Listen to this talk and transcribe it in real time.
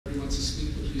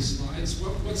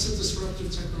what's a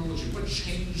disruptive technology? What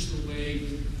changed the way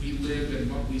we live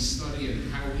and what we study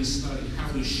and how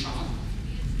we shop?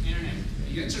 Internet.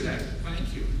 The internet,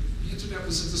 thank you. The internet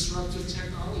was a disruptive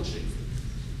technology.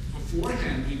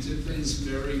 Beforehand, we did things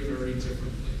very, very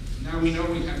differently. Now we know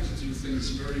we have to do things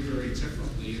very, very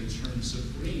differently in terms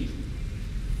of green.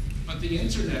 But the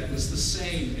internet was the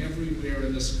same everywhere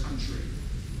in this country.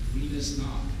 Green is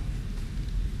not.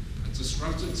 A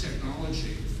disruptive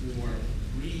technology for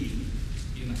green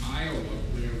in Iowa,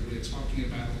 where we're talking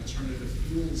about alternative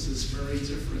fuels, is very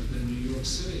different than New York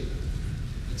City.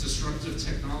 A disruptive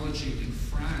technology in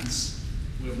France,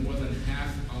 where more than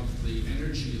half of the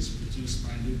energy is produced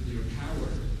by nuclear power,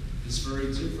 is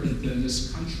very different than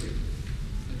this country.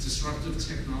 A disruptive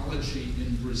technology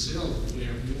in Brazil,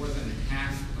 where more than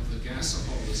half of the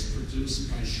gasohol is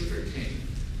produced by sugarcane,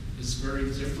 is very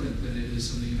different than it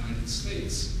is in the United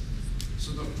States.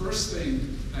 So the first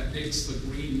thing that makes the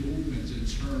green movement in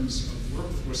terms of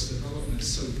workforce development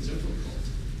so difficult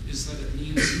is that it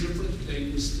means different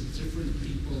things to different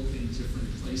people in different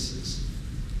places.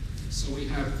 So we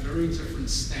have very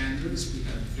different standards, we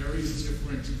have very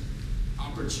different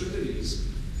opportunities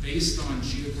based on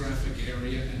geographic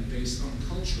area and based on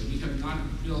culture. We have not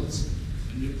built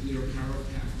a nuclear power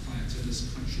plant in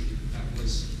this country that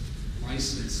was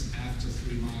licensed after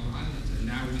 3 Mile Island, and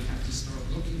now we have to start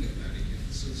looking at that again.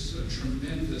 So it's a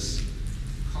tremendous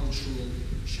cultural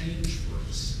change for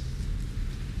us.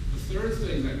 The third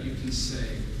thing that you can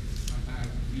say about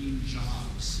green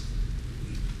jobs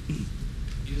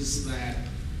is that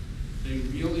they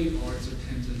really are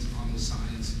dependent on the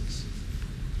sciences.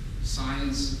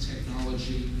 Science,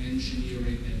 technology,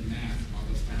 engineering, and math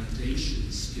are the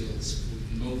foundation skills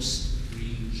for most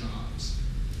green jobs.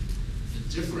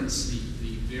 The difference,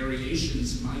 the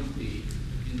variations might be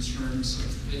in terms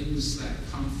of things that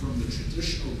come from the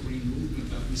traditional green movement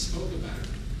that we spoke about,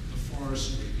 the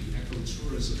forestry, the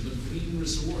ecotourism, the green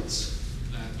resorts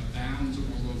that abound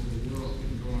all over the world. You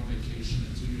can go on vacation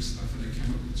and do your stuff in a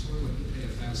chemical toilet and pay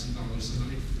 $1,000 a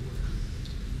night for it.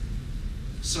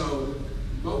 So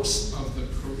most of the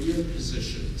career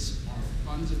positions are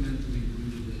fundamentally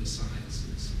rooted in the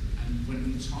sciences. And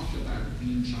when we talk about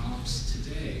green jobs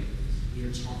today, we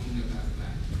are talking about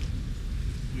that.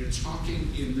 We're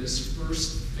talking in this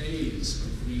first phase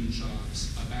of green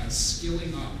jobs about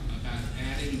skilling up, about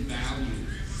adding value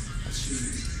to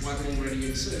what already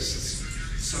exists.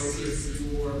 So if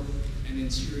you're an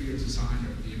interior designer,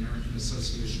 the American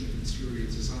Association of Interior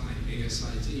Design,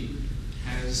 ASID,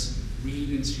 has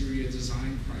green interior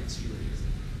design criteria.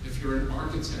 If you're an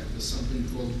architect, there's something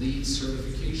called LEED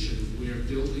certification, where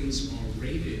buildings are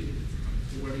rated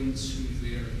according to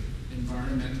their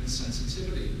environmental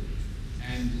sensitivity.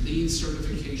 And LEED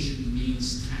certification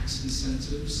means tax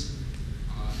incentives,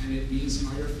 and it means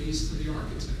higher fees to the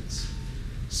architects.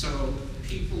 So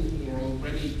people who are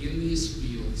already in these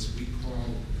fields,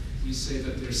 we say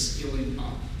that they're skilling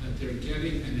up, that they're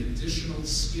getting an additional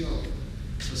skill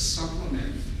to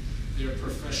supplement their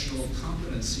professional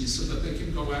competencies so that they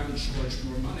can go out and charge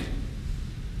more money.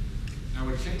 Now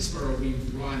at Kingsborough,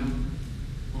 we've run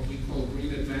what we call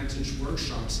Green Advantage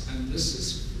workshops, and this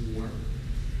is for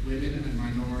women and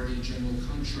minority general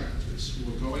contractors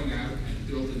who are going out and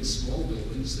building small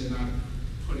buildings. They're not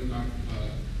putting up,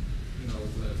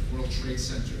 the World Trade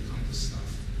Center kind of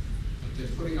stuff, but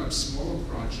they're putting up smaller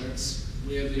projects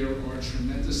where there are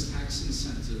tremendous tax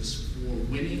incentives for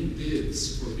winning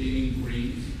bids for being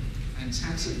green and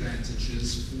tax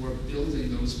advantages for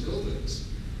building those buildings.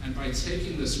 And by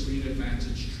taking this Green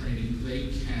Advantage training, they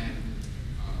can,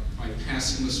 by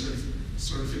passing the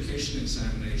certification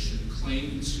examination,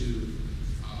 claim to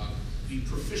be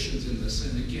proficient in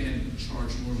this and again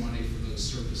charge more money for those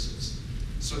services.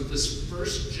 So this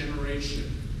first generation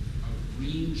of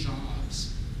green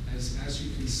jobs, as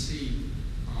you can see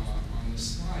on the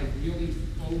slide, really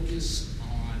focused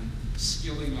on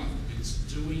skilling up. It's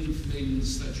doing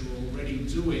things that you're already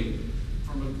doing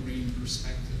from a green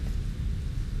perspective.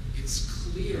 It's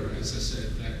clear, as I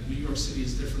said, that New York City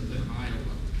is different than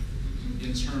Iowa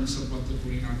in terms of what the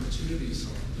green opportunities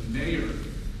are. The mayor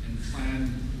in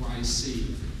Plan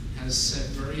YC has set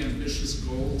very ambitious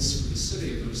goals for the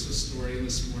city. There was a story in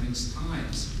this morning's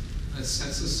Times that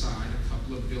sets aside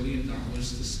 $2 billion to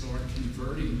start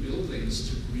converting buildings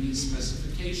to green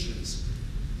specifications.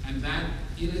 And that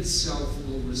in itself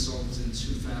will result in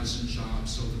 2,000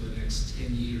 jobs over the next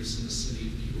 10 years in the city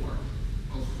of New York.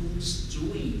 Well, who's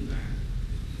doing that?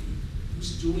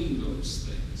 Who's doing those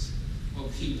things? Well,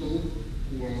 people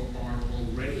who are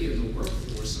already in the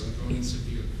workforce are going to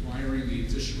be acquiring the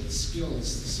additional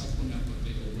skills to supplement what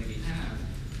they already have.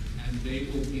 And and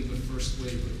they will be the first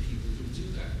wave of people who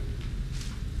do that.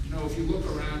 You know, if you look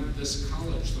around this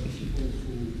college, the people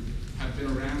who have been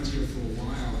around here for a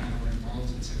while and are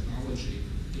involved in technology,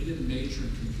 they didn't major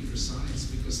in computer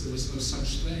science because there was no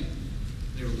such thing.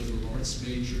 They were liberal arts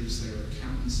majors, they were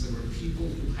accountants, there were people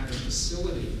who had a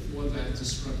facility for that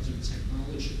disruptive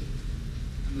technology.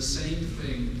 And the same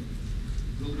thing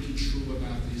will be true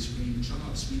about these green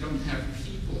jobs. We don't have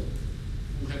people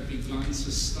who have begun to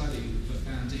study the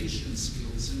foundation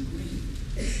skills in green.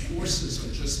 Courses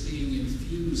are just being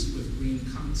infused with green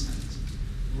content.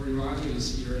 Lori Riley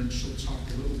is here and she'll talk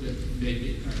a little bit,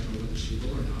 maybe, I don't know whether she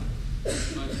will or not,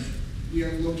 but we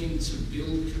are looking to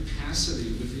build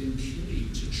capacity within CUNY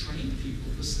to train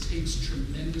people. This takes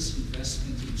tremendous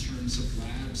investment in terms of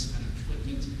labs and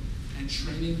equipment and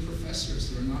training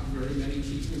professors. There are not very many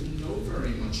people who know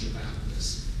very much about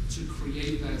this to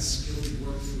create that skilled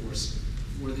workforce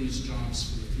for these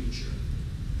jobs for the future.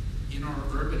 In our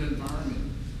urban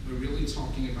environment, we're really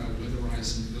talking about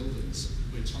weatherizing buildings.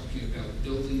 We're talking about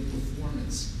building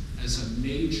performance as a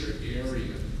major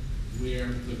area where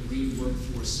the green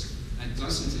workforce that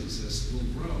doesn't exist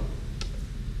will grow.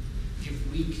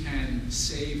 If we can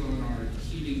save on our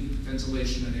heating,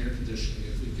 ventilation, and air conditioning,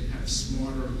 if we can have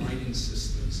smarter lighting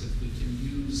systems, if we can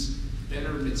use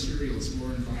better materials, more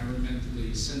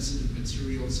environmentally sensitive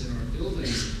materials in our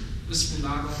buildings, this will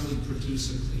not only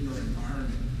produce a cleaner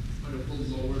environment, but it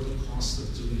will lower the cost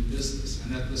of doing business.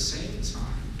 And at the same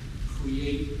time,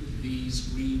 create these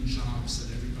green jobs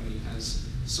that everybody has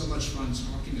so much fun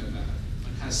talking about,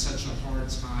 but has such a hard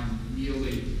time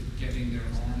really getting their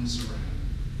arms around.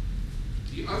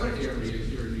 The other area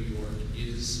here in New York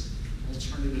is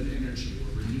alternative energy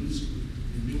or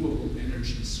renewable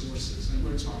energy sources. And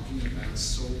we're talking about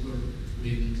solar,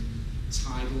 wind,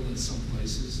 tidal in some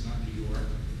places, not New York.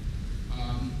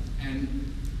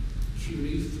 And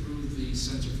CUNY, through the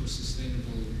Center for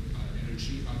Sustainable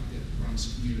Energy up at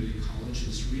Bronx Community College,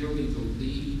 is really the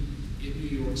lead in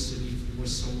New York City for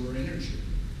solar energy.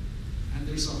 And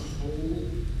there's a whole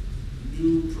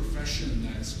new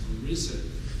profession that's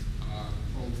arisen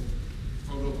called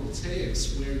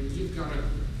photovoltaics, where you've got to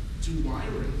do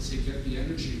wiring to get the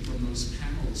energy from those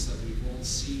panels that we've all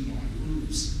seen on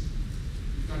roofs.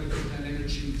 You've got to get that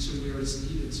energy to where it's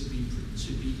needed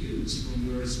to be used from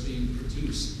where it's being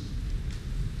produced.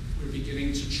 We're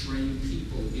beginning to train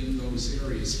people in those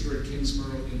areas. Here at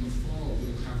Kingsborough in the fall,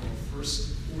 we'll have our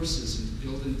first courses in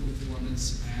building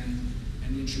performance and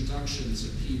introductions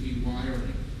of PV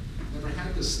wiring. Never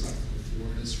had this stuff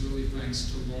before, and it's really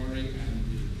thanks to Laurie and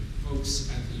the folks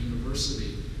at the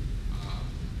university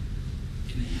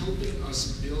in helping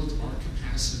us build our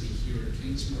capacity here at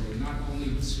Kingsborough, not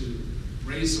only to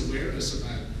raise awareness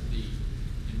about the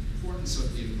importance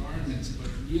of the environment, but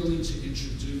really to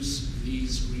introduce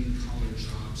these green-collar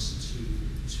jobs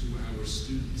to our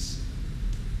students.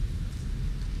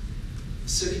 The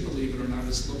city, believe it or not,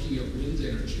 is looking at wind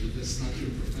energy. That's not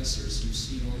your professors. You've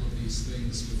seen all of these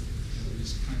things with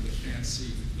these kind of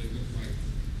fancy, they look like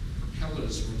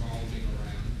propellers revolving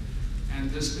around.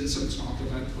 And there's been some talk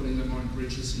about putting them on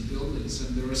bridges and buildings,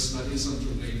 and there are studies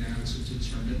underway now to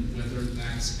determine whether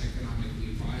that's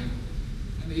economically viable.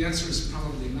 And the answer is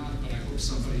probably not, but I hope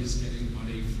somebody is getting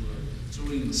money for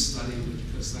doing the study,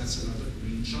 because that's another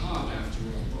green job, after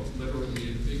all, both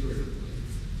literally and figuratively.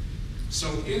 So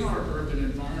in our urban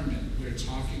environment, we're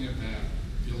talking about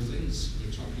buildings,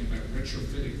 we're talking about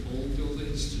retrofitting old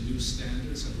buildings to new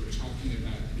standards, and we're talking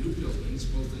about new buildings,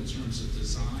 both in terms of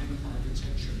design,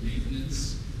 architecture,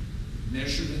 maintenance,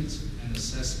 measurement, and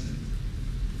assessment.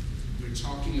 We're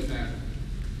talking about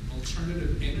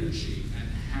alternative energy and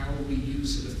how we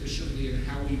use it efficiently and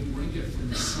how we bring it from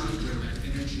the site where that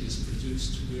energy is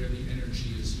produced to where the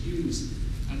energy is used.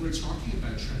 And we're talking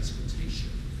about transportation.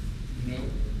 You know,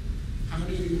 how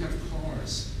many of you have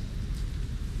cars?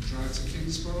 You drive to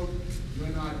Kingsborough? You're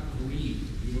not green,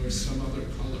 you are some other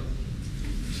color.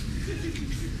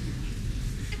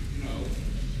 You know,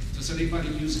 does anybody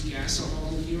use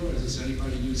gasohol here, or does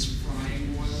anybody use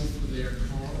frying oil for their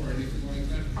car or anything like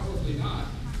that? Probably not.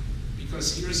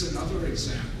 Because here's another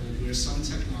example where some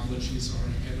technologies are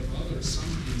ahead of others.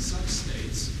 In some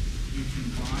states, you can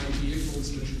buy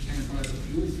vehicles, but you can't buy the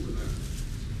fuel for them.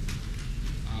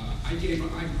 I'm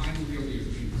really a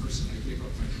green person. I gave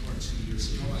up my car 2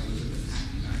 years ago. I live in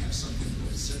Manhattan. I have something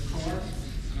called Zipcar,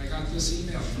 and I got this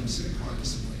email from Zipcar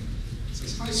this morning. It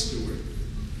says, "Hi, Stuart.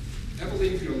 Ever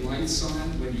leave your lights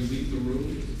on when you leave the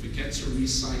room? Forget to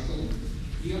recycle?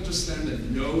 We understand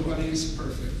that nobody is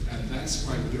perfect, and that's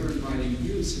why we're inviting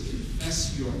you to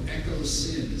confess your eco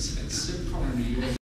sins at Zipcar, New York."